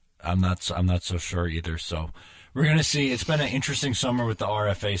 I'm not so sure either. So. We're going to see. It's been an interesting summer with the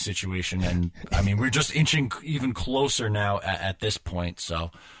RFA situation, and I mean, we're just inching even closer now at this point.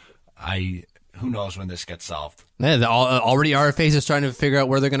 So, who knows when this gets solved? Yeah, already RFAs is trying to figure out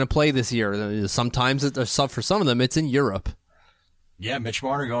where they're going to play this year. Sometimes for some of them, it's in Europe. Yeah, Mitch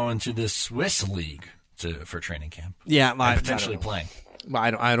Marner going to the Swiss league for training camp. Yeah, and potentially playing.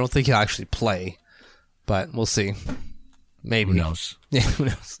 I don't think he'll actually play, but we'll see. Maybe. Who knows? Yeah, who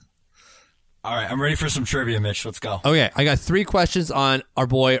knows? All right, I'm ready for some trivia, Mitch. Let's go. Okay, I got 3 questions on our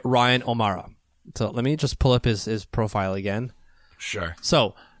boy Ryan O'Mara. So let me just pull up his profile again. Sure.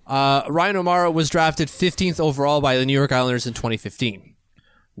 So Ryan O'Mara was drafted 15th overall by the New York Islanders in 2015.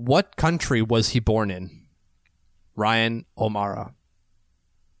 What country was he born in? Ryan O'Mara.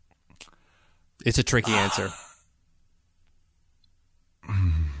 It's a tricky answer.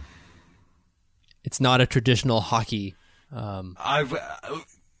 It's not a traditional hockey.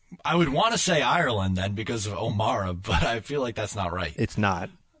 I would want to say Ireland then because of O'Mara, but I feel like that's not right. It's not.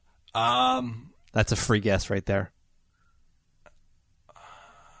 That's a free guess right there.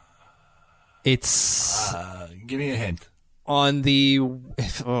 It's... give me a hint. On the...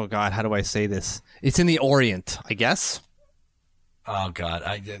 Oh, God, how do I say this? It's in the Orient, I guess. Oh, God.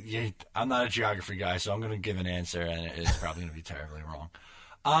 I'm not a geography guy, so I'm going to give an answer, and it's probably going to be terribly wrong.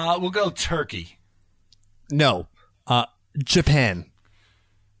 We'll go Turkey. No. Japan.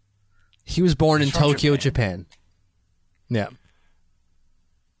 He was born in He's from Tokyo, Japan. Yeah.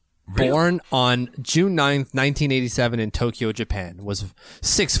 Really? Born on June 9th, 1987 in Tokyo, Japan. Was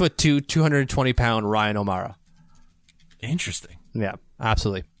 6'2", 220-pound Ryan O'Mara. Interesting. Yeah,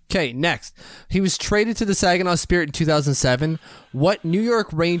 absolutely. Okay, next. He was traded to the Saginaw Spirit in 2007. What New York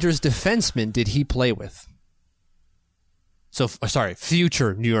Rangers defenseman did he play with?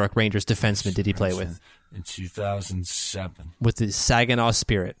 Future New York Rangers defenseman did he play with? In 2007. With the Saginaw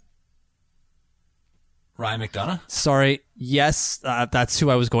Spirit. Ryan McDonough? Sorry, yes, that's who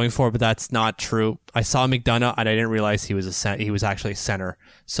I was going for, but that's not true. I saw McDonough, and I didn't realize he was he was actually a center.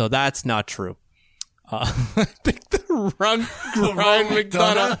 So that's not true. I picked the wrong Ryan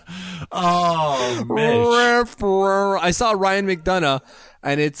McDonough. Oh, Mitch. I saw Ryan McDonough,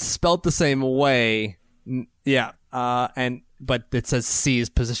 and it's spelled the same way. Yeah, but it says C is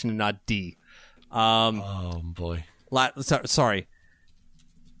position and not D. Oh, boy. Sorry.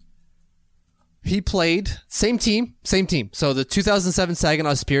 He played same team. So the 2007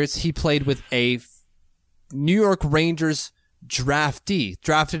 Saginaw Spirits, he played with a New York Rangers draftee,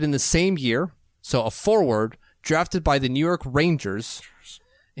 drafted in the same year. So a forward drafted by the New York Rangers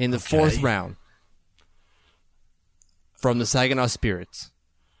in the fourth round from the Saginaw Spirits.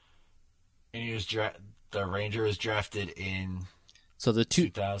 And he was the Ranger was drafted in the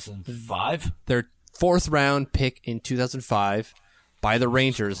 2005? Their fourth round pick in 2005 by the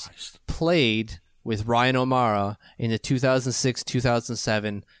Rangers played with Ryan O'Mara in the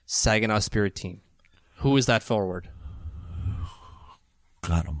 2006-2007 Saginaw Spirit team. Who is that forward?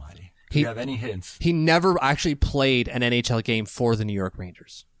 God almighty. Do you have any hints? He never actually played an NHL game for the New York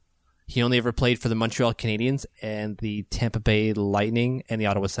Rangers. He only ever played for the Montreal Canadiens and the Tampa Bay Lightning and the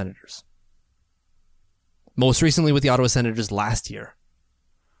Ottawa Senators. Most recently with the Ottawa Senators last year.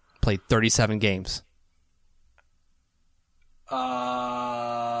 Played 37 games.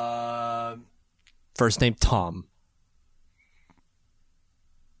 First name Tom.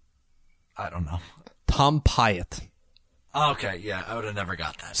 I don't know. Tom Pyatt. Okay, yeah, I would have never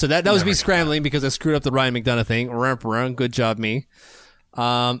got that. So that was me scrambling because I screwed up the Ryan McDonough thing. Good job, me.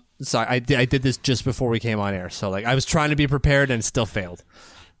 So I did this just before we came on air. So I was trying to be prepared and still failed.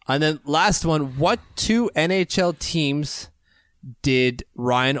 And then last one, what two NHL teams did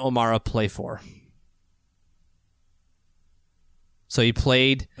Ryan O'Mara play for? So he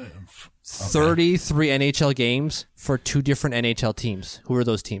played 33 NHL games for two different NHL teams. Who are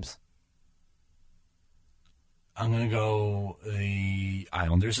those teams? I'm going to go the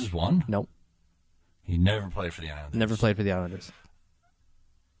Islanders is one. Nope. He never played for the Islanders. Never played for the Islanders.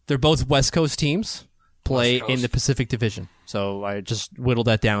 They're both West Coast teams, play in the Pacific Division. So I just whittled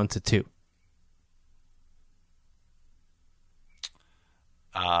that down to two.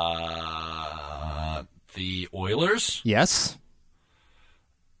 The Oilers? Yes.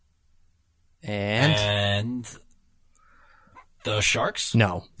 And the Sharks?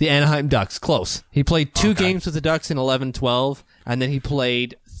 No, the Anaheim Ducks. Close. He played two games with the Ducks in 11-12, and then he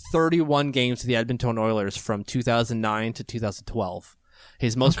played 31 games with the Edmonton Oilers from 2009 to 2012.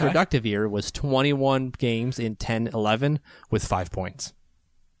 His most productive year was 21 games in 10-11 with 5 points.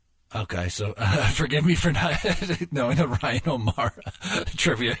 Okay, so forgive me for not knowing the Ryan O'Mara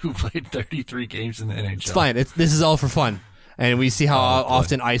trivia, who played 33 games in the NHL. It's fine. This is all for fun. And we see how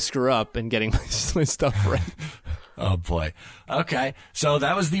often I screw up in getting my stuff right. Oh, boy. Okay, so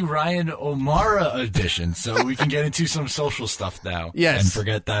that was the Ryan O'Mara edition, so we can get into some social stuff now. Yes. And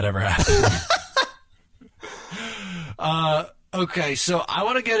forget that ever happened. Okay, so I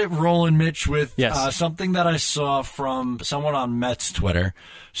want to get it rolling, Mitch, with something that I saw from someone on Mets Twitter.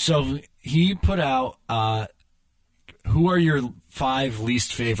 So he put out, who are your 5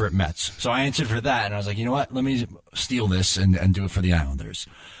 least favorite Mets? So I answered for that, and I was like, you know what? Let me steal this and do it for the Islanders.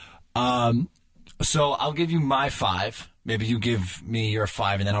 So I'll give you my 5. Maybe you give me your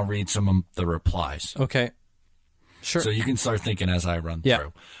 5, and then I'll read some of the replies. Okay. Sure. So you can start thinking as I run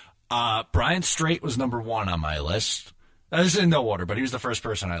through. Brian Straight was number 1 on my list. This is in no order, but he was the first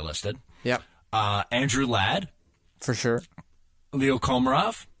person I listed. Yep. Andrew Ladd. For sure. Leo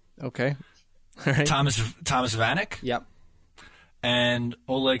Komarov. Okay. All right. Thomas Vanek. Yep. And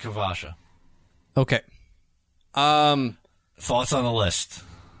Oleg Kavasha. Okay. Thoughts on the list?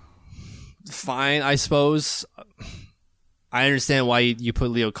 Fine, I suppose. I understand why you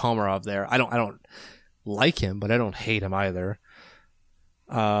put Leo Komarov there. I don't like him, but I don't hate him either.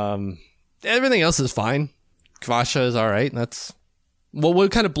 Everything else is fine. Kvasha is all right. That's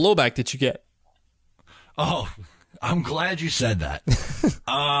what kind of blowback did you get? Oh, I'm glad you said that.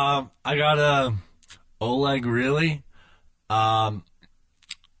 I got Oleg, really. I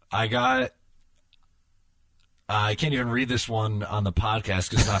got I can't even read this one on the podcast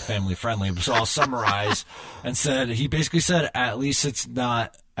because it's not family friendly. So I'll summarize and he basically said, at least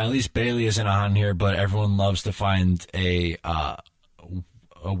Bailey isn't on here, but everyone loves to find a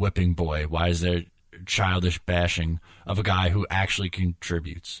whipping boy. Why is there childish bashing of a guy who actually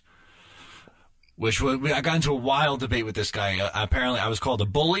contributes? I got into a wild debate with this guy. Apparently I was called a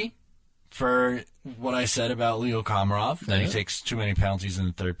bully for what I said about Leo Komarov, that he takes too many penalties in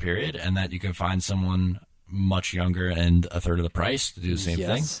the third period, and that you can find someone much younger and a third of the price to do the same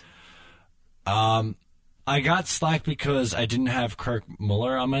thing. I got slack because I didn't have Kirk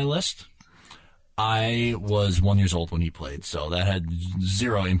Muller on my list. I was 1 year old when he played, so that had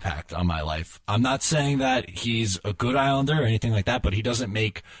zero impact on my life. I'm not saying that he's a good Islander or anything like that, but he doesn't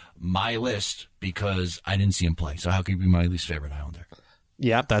make my list because I didn't see him play. So how can he be my least favorite Islander?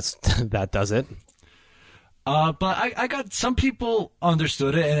 Yeah, that does it. But I got some people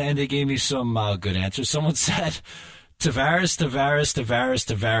understood it, and they gave me some good answers. Someone said, Tavares,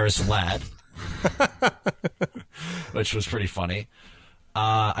 lad, which was pretty funny.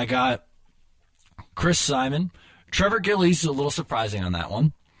 I got Chris Simon. Trevor Gillies is a little surprising on that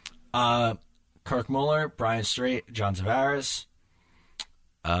one. Kirk Muller, Brian Straight, John Tavares.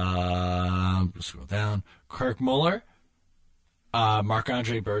 Scroll down. Kirk Muller,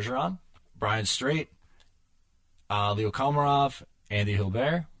 Marc-Andre Bergeron, Brian Straight, Leo Komarov, Andy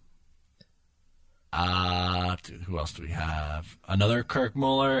Hilbert. Who else do we have? Another Kirk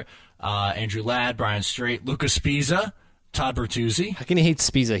Muller, Andrew Ladd, Brian Straight, Lucas Spiza, Todd Bertuzzi. How can you hate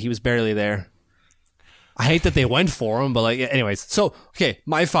Spiza? He was barely there. I hate that they went for him, but anyways. So, okay,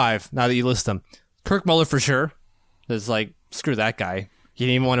 my 5, now that you list them. Kirk Muller for sure. There's screw that guy. He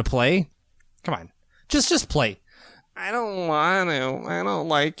didn't even want to play? Come on. Just play. I don't want to. I don't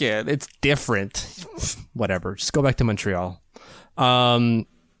like it. It's different. Whatever. Just go back to Montreal.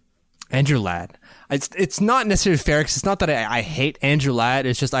 Andrew Ladd. It's not necessarily fair because it's not that I hate Andrew Ladd.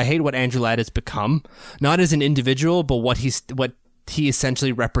 It's just I hate what Andrew Ladd has become. Not as an individual, but what he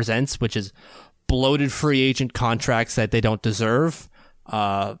essentially represents, which is bloated free agent contracts that they don't deserve,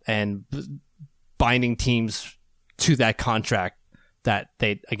 and binding teams to that contract that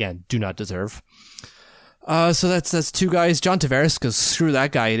they, again, do not deserve. So that's 2 guys. John Tavares, because screw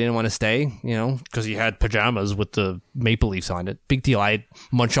that guy. He didn't want to stay, because he had pajamas with the Maple Leafs on it. Big deal. I had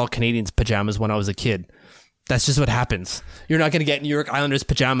Montreal Canadiens pajamas when I was a kid. That's just what happens. You're not going to get New York Islanders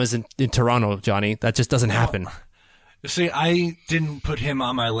pajamas in Toronto, Johnny. That just doesn't happen. See, I didn't put him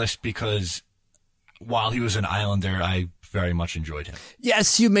on my list because while he was an Islander, I very much enjoyed him.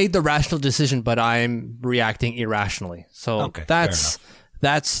 Yes, you made the rational decision, but I'm reacting irrationally. So okay, that's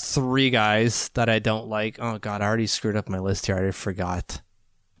 3 guys that I don't like. Oh, God, I already screwed up my list here. I already forgot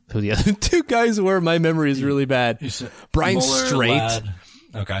who the other 2 guys were. My memory is really bad. Brian Muller, Straight. Ladd.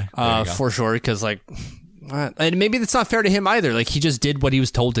 Okay. For sure, because, and maybe that's not fair to him either. He just did what he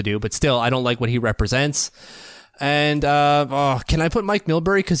was told to do, but still, I don't like what he represents. And can I put Mike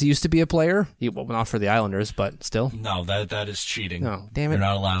Milbury because he used to be a player? Well, not for the Islanders, but still. No, that is cheating. No, damn it. You're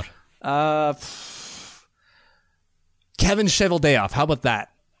not allowed. Kevin Cheveldayoff, how about that?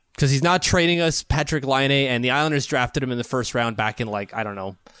 Because he's not trading us Patrick Laine, and the Islanders drafted him in the first round back in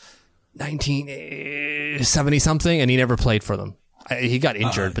 1970 something, and he never played for them. He got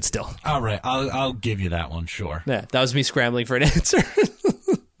injured, but still. All right, I'll give you that one. Sure. Yeah, that was me scrambling for an answer.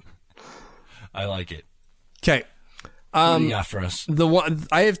 I like it. Okay. What do you got for us? The one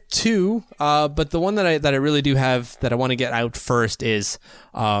I have 2, but the one that I really do have that I want to get out first is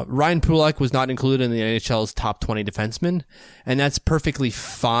Ryan Pulock was not included in the NHL's top 20 defensemen, and that's perfectly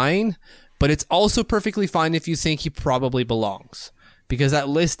fine. But it's also perfectly fine if you think he probably belongs, because that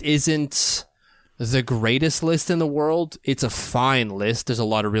list isn't the greatest list in the world. It's a fine list. There's a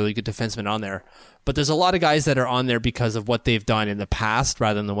lot of really good defensemen on there, but there's a lot of guys that are on there because of what they've done in the past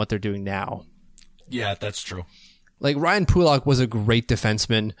rather than what they're doing now. Yeah, that's true. Ryan Pulock was a great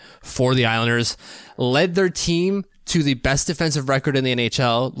defenseman for the Islanders, led their team to the best defensive record in the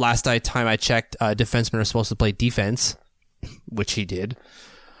NHL. Last time I checked, defensemen are supposed to play defense, which he did.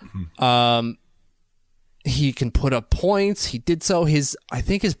 Mm-hmm. He can put up points. He did so. I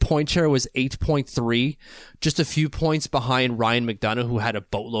think his point share was 8.3, just a few points behind Ryan McDonough, who had a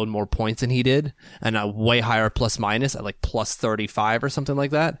boatload more points than he did, and a way higher plus minus at plus 35 or something like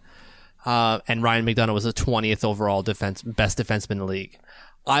that. And Ryan McDonough was the 20th overall best defenseman in the league.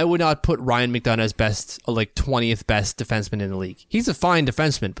 I would not put Ryan McDonough as 20th best defenseman in the league. He's a fine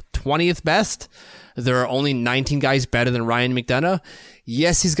defenseman, but 20th best? There are only 19 guys better than Ryan McDonough.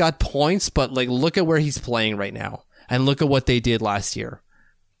 Yes, he's got points, but look at where he's playing right now, and look at what they did last year.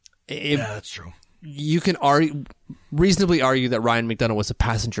 Yeah, that's true. You can reasonably argue that Ryan McDonough was a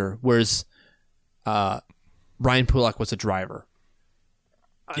passenger, whereas Ryan Pulock was a driver.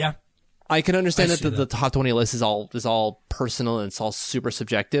 Yeah. I can understand I that see the top 20 list is all personal and it's all super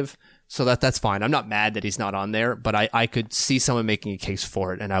subjective. So that's fine. I'm not mad that he's not on there, but I could see someone making a case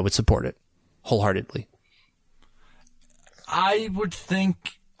for it and I would support it wholeheartedly. I would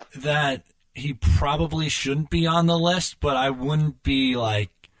think that he probably shouldn't be on the list, but I wouldn't be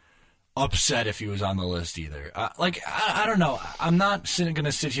like upset if he was on the list either. I don't know. I'm not going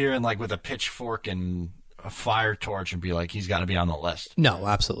to sit here and like with a pitchfork and a fire torch and be like, he's got to be on the list. No,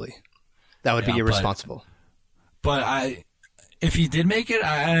 absolutely. That would be irresponsible. But if he did make it,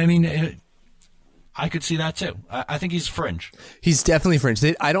 I could see that too. I think he's fringe. He's definitely fringe.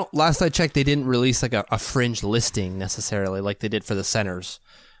 Last I checked, they didn't release like a fringe listing necessarily like they did for the centers.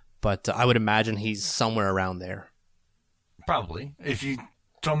 But I would imagine he's somewhere around there. Probably. If you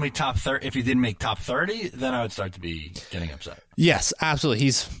told me top 30, if he didn't make top 30, then I would start to be getting upset. Yes, absolutely.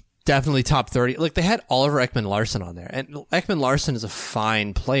 He's definitely top 30. Like they had Oliver Ekman-Larsson on there. And Ekman-Larsson is a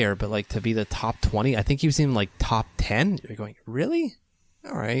fine player, but like to be the top 20, I think he was in like top 10. You're going, really?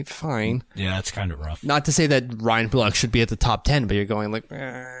 All right, fine. Yeah, that's kind of rough. Not to say that Ryan Pulock should be at the top 10, but you're going like,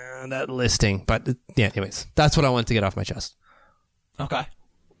 that listing. But yeah, anyways, that's what I wanted to get off my chest. Okay.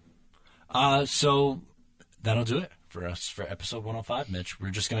 So that'll do it for us for episode 105, Mitch. We're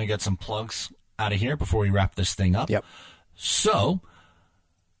just going to get some plugs out of here before we wrap this thing up. Yep. So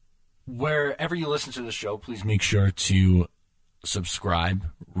wherever you listen to the show, please make sure to subscribe,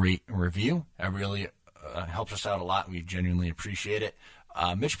 rate, and review. That really helps us out a lot. We genuinely appreciate it.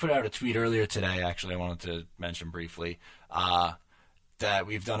 Mitch put out a tweet earlier today, actually, I wanted to mention briefly, that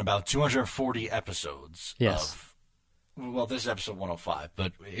we've done about 240 episodes of. Well, this is episode 105,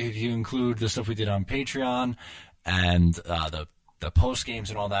 but if you include the stuff we did on Patreon and the post games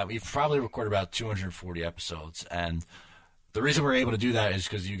and all that, we've probably recorded about 240 episodes. And the reason we're able to do that is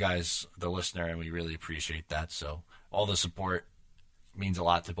because you guys, the listener, and we really appreciate that. So all the support means a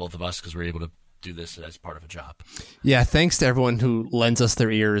lot to both of us because we're able to do this as part of a job. Yeah, thanks to everyone who lends us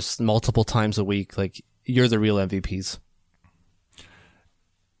their ears multiple times a week. Like, you're the real MVPs.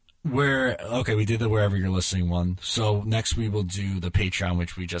 We did the wherever you're listening one. So next we will do the Patreon,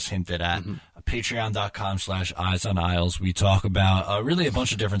 which we just hinted at. Patreon.com/EyesOnIsles. We talk about really a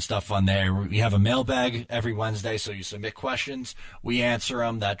bunch of different stuff on there. We have a mailbag every Wednesday, so you submit questions. We answer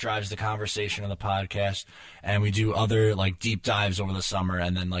them. That drives the conversation on the podcast. And we do other like deep dives over the summer.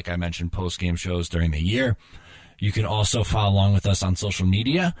 And then, like I mentioned, post-game shows during the year. You can also follow along with us on social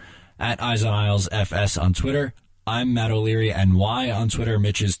media at Eyes on Isles FS on Twitter. I'm Matt O'Leary, NY on Twitter.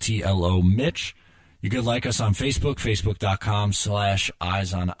 Mitch is TLO Mitch. You could like us on Facebook,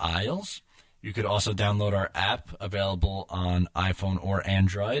 facebook.com/EyesOnIsles. You could also download our app, available on iPhone or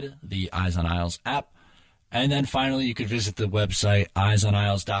Android, the Eyes on Isles app. And then finally, you could visit the website,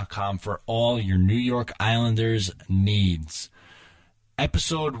 EyesOnIsles.com, for all your New York Islanders needs.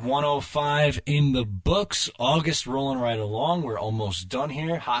 Episode 105 in the books. August rolling right along. We're almost done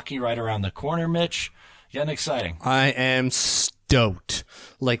here. Hockey right around the corner, Mitch. Getting exciting. I am stoked,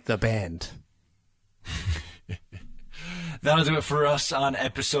 like the band. That'll do it for us on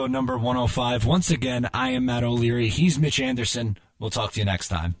episode number 105. Once again, I am Matt O'Leary. He's Mitch Anderson. We'll talk to you next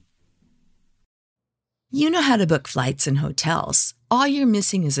time. You know how to book flights and hotels. All you're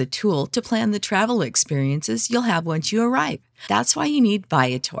missing is a tool to plan the travel experiences you'll have once you arrive. That's why you need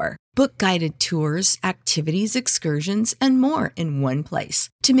Viator. Book guided tours, activities, excursions, and more in one place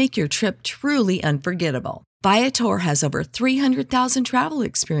to make your trip truly unforgettable. Viator has over 300,000 travel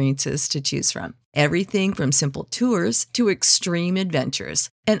experiences to choose from. Everything from simple tours to extreme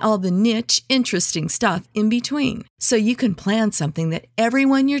adventures and all the niche, interesting stuff in between. So you can plan something that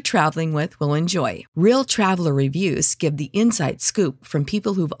everyone you're traveling with will enjoy. Real traveler reviews give the inside scoop from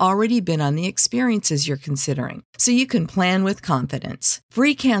people who've already been on the experiences you're considering. So you can plan with confidence.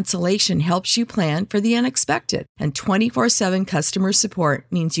 Free cancellation helps you plan for the unexpected. And 24/7 customer support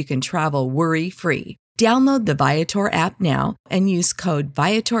means you can travel worry-free. Download the Viator app now and use code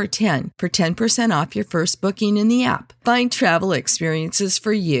Viator10 for 10% off your first booking in the app. Find travel experiences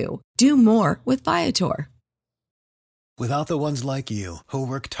for you. Do more with Viator. Without the ones like you, who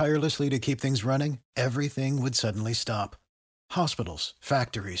work tirelessly to keep things running, everything would suddenly stop. Hospitals,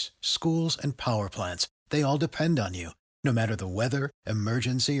 factories, schools, and power plants, they all depend on you. No matter the weather,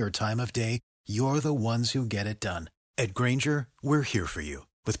 emergency, or time of day, you're the ones who get it done. At Grainger, we're here for you.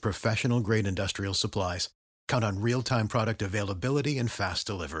 With professional-grade industrial supplies, count on real-time product availability and fast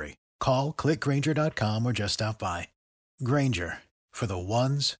delivery. Call, click Grainger.com, or just stop by. Grainger, for the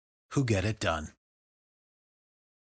ones who get it done.